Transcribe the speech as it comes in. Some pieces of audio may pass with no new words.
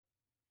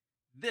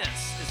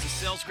This is the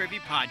Sales Gravy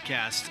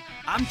Podcast.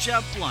 I'm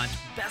Jeb Blunt,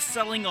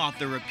 best-selling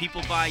author of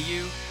People Buy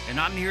You, and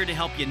I'm here to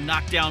help you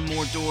knock down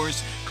more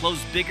doors, close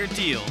bigger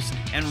deals,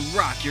 and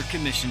rock your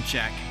commission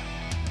check.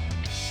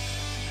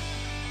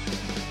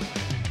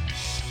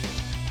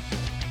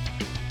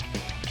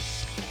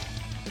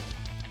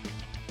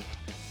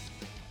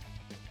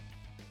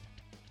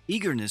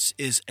 Eagerness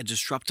is a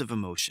disruptive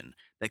emotion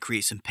that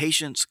creates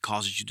impatience,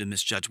 causes you to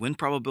misjudge win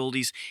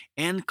probabilities,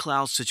 and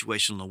clouds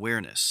situational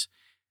awareness.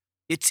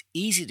 It's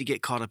easy to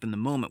get caught up in the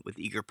moment with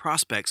eager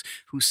prospects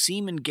who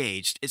seem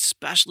engaged,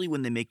 especially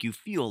when they make you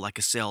feel like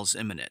a sale is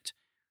imminent.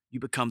 You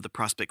become the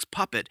prospect's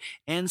puppet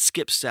and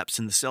skip steps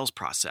in the sales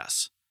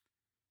process.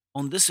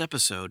 On this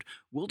episode,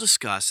 we'll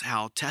discuss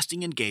how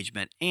testing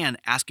engagement and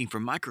asking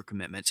for micro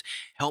commitments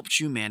helps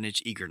you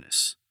manage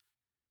eagerness.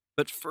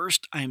 But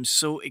first, I am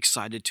so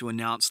excited to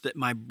announce that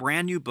my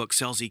brand new book,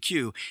 Sales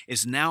EQ,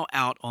 is now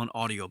out on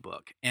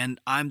audiobook,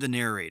 and I'm the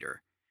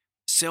narrator.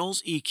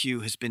 Sales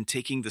EQ has been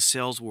taking the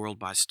sales world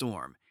by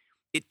storm.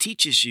 It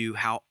teaches you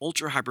how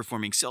ultra high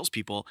performing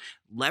salespeople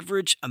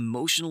leverage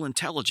emotional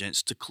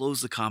intelligence to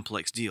close the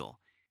complex deal.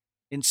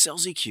 In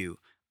Sales EQ,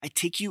 I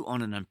take you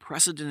on an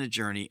unprecedented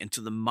journey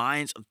into the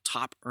minds of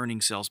top earning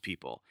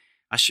salespeople.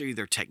 I show you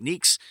their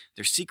techniques,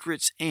 their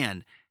secrets,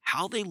 and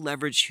how they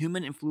leverage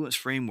human influence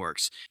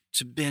frameworks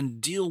to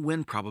bend deal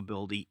win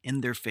probability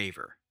in their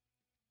favor.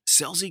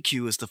 Sales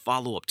EQ is the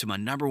follow-up to my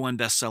 #1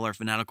 bestseller,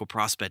 Fanatical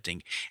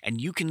Prospecting, and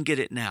you can get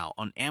it now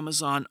on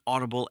Amazon,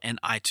 Audible, and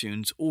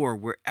iTunes, or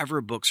wherever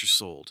books are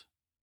sold.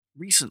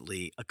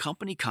 Recently, a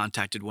company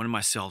contacted one of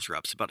my sales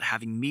reps about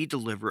having me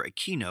deliver a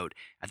keynote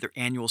at their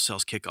annual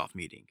sales kickoff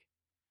meeting.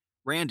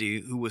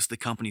 Randy, who was the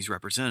company's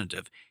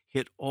representative,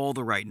 hit all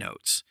the right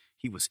notes.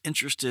 He was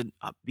interested,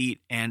 upbeat,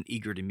 and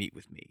eager to meet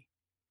with me.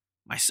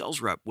 My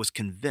sales rep was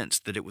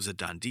convinced that it was a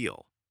done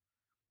deal.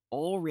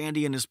 All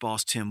Randy and his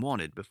boss Tim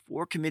wanted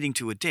before committing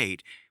to a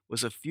date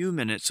was a few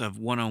minutes of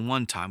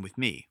one-on-one time with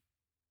me.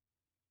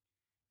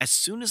 As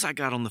soon as I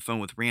got on the phone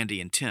with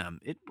Randy and Tim,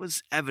 it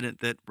was evident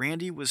that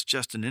Randy was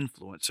just an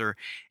influencer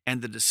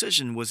and the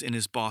decision was in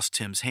his boss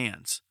Tim's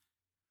hands.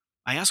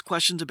 I asked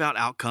questions about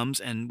outcomes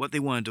and what they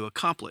wanted to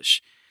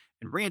accomplish,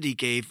 and Randy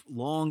gave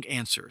long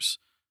answers,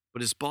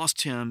 but his boss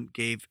Tim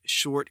gave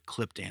short,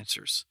 clipped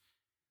answers.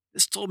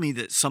 This told me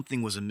that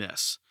something was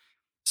amiss,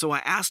 so I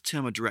asked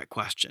Tim a direct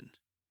question.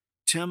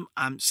 Tim,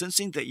 I'm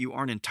sensing that you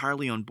aren't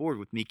entirely on board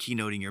with me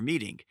keynoting your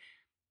meeting.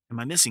 Am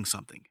I missing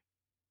something?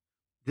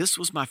 This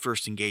was my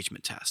first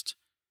engagement test.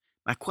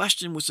 My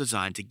question was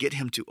designed to get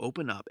him to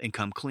open up and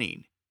come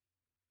clean.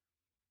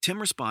 Tim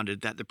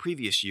responded that the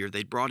previous year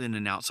they'd brought in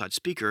an outside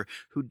speaker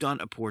who'd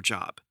done a poor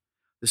job.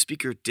 The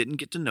speaker didn't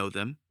get to know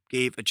them,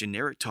 gave a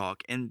generic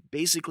talk, and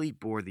basically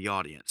bored the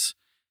audience.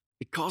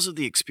 Because of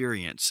the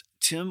experience,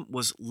 Tim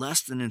was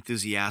less than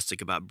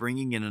enthusiastic about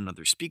bringing in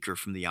another speaker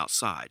from the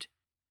outside.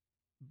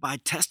 By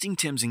testing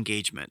Tim's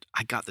engagement,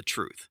 I got the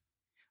truth.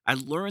 I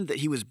learned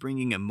that he was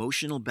bringing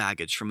emotional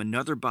baggage from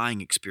another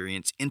buying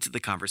experience into the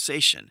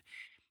conversation,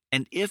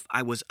 and if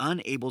I was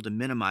unable to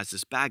minimize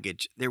this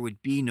baggage, there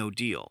would be no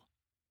deal.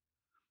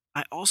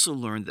 I also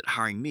learned that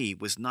hiring me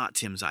was not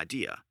Tim's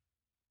idea.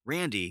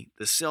 Randy,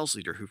 the sales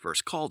leader who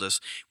first called us,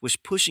 was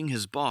pushing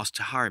his boss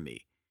to hire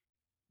me.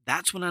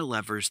 That's when I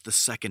leveraged the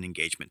second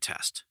engagement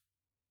test.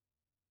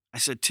 I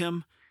said,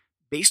 Tim,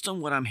 based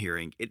on what I'm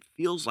hearing, it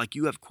feels like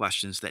you have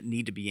questions that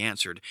need to be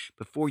answered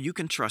before you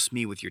can trust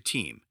me with your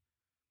team.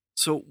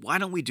 So why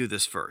don't we do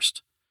this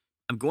first?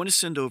 I'm going to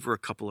send over a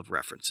couple of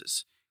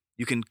references.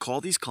 You can call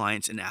these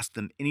clients and ask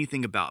them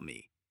anything about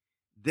me.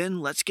 Then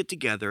let's get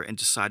together and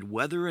decide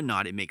whether or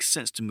not it makes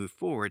sense to move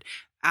forward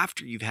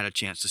after you've had a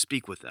chance to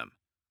speak with them.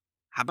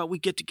 How about we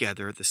get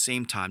together at the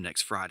same time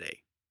next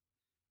Friday?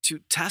 To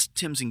test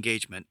Tim's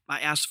engagement,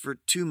 I asked for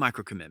 2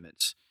 micro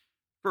commitments.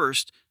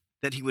 First,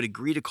 that he would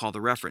agree to call the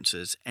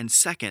references, and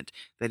second,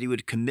 that he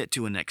would commit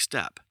to a next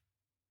step.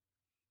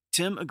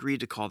 Tim agreed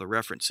to call the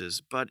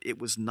references, but it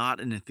was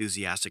not an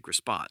enthusiastic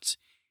response.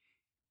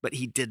 But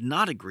he did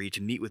not agree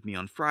to meet with me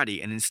on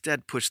Friday and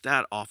instead pushed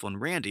that off on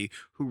Randy,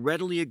 who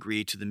readily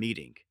agreed to the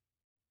meeting.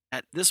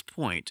 At this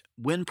point,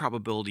 win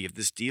probability of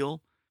this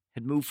deal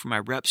had moved from my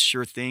rep's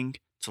sure thing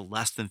to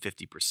less than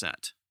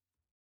 50%.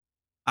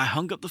 I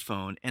hung up the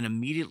phone and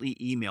immediately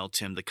emailed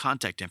Tim the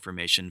contact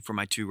information for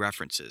my 2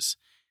 references.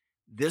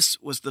 This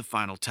was the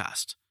final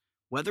test,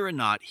 whether or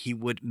not he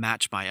would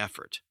match my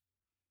effort.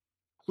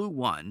 Clue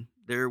 1,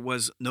 there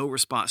was no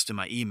response to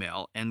my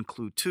email, and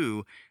clue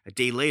 2, a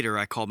day later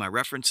I called my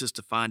references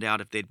to find out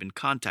if they'd been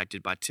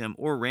contacted by Tim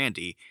or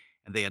Randy,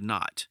 and they had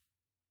not.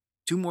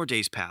 2 more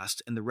days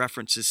passed, and the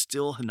references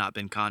still had not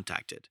been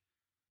contacted.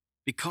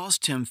 Because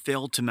Tim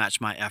failed to match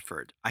my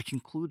effort, I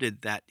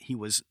concluded that he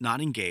was not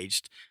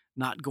engaged,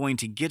 not going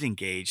to get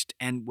engaged,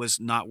 and was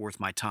not worth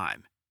my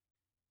time.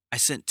 I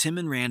sent Tim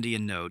and Randy a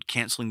note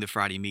canceling the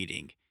Friday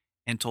meeting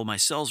and told my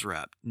sales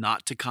rep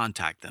not to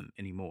contact them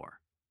anymore.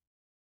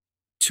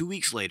 2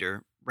 weeks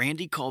later,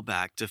 Randy called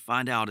back to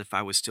find out if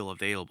I was still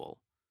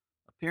available.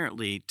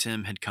 Apparently,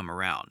 Tim had come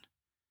around.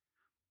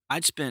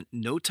 I'd spent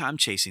no time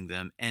chasing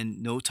them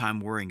and no time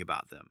worrying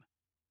about them.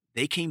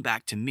 They came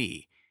back to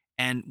me,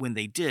 and when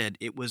they did,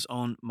 it was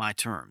on my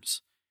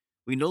terms.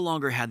 We no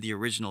longer had the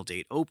original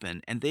date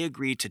open, and they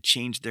agreed to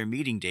change their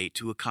meeting date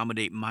to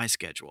accommodate my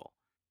schedule.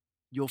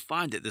 You'll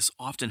find that this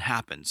often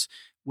happens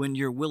when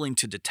you're willing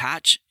to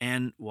detach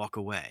and walk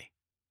away.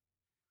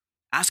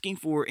 Asking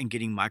for and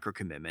getting micro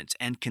commitments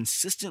and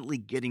consistently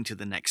getting to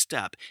the next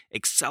step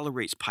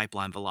accelerates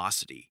pipeline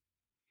velocity.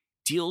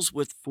 Deals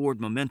with forward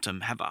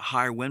momentum have a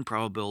higher win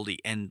probability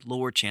and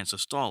lower chance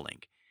of stalling.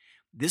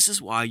 This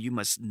is why you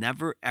must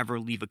never ever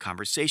leave a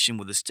conversation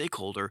with a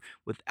stakeholder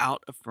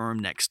without a firm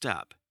next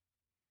step.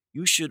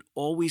 You should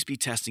always be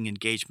testing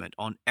engagement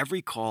on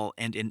every call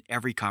and in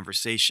every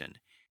conversation.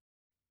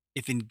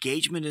 If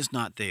engagement is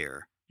not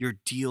there, your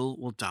deal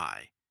will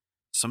die.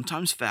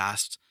 Sometimes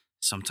fast,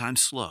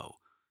 sometimes slow,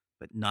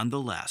 but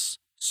nonetheless,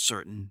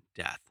 certain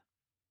death.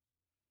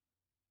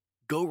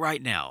 Go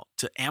right now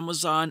to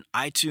Amazon,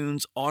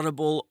 iTunes,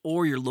 Audible,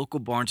 or your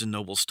local Barnes &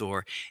 Noble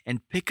store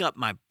and pick up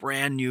my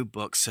brand new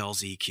book,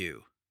 Sales EQ.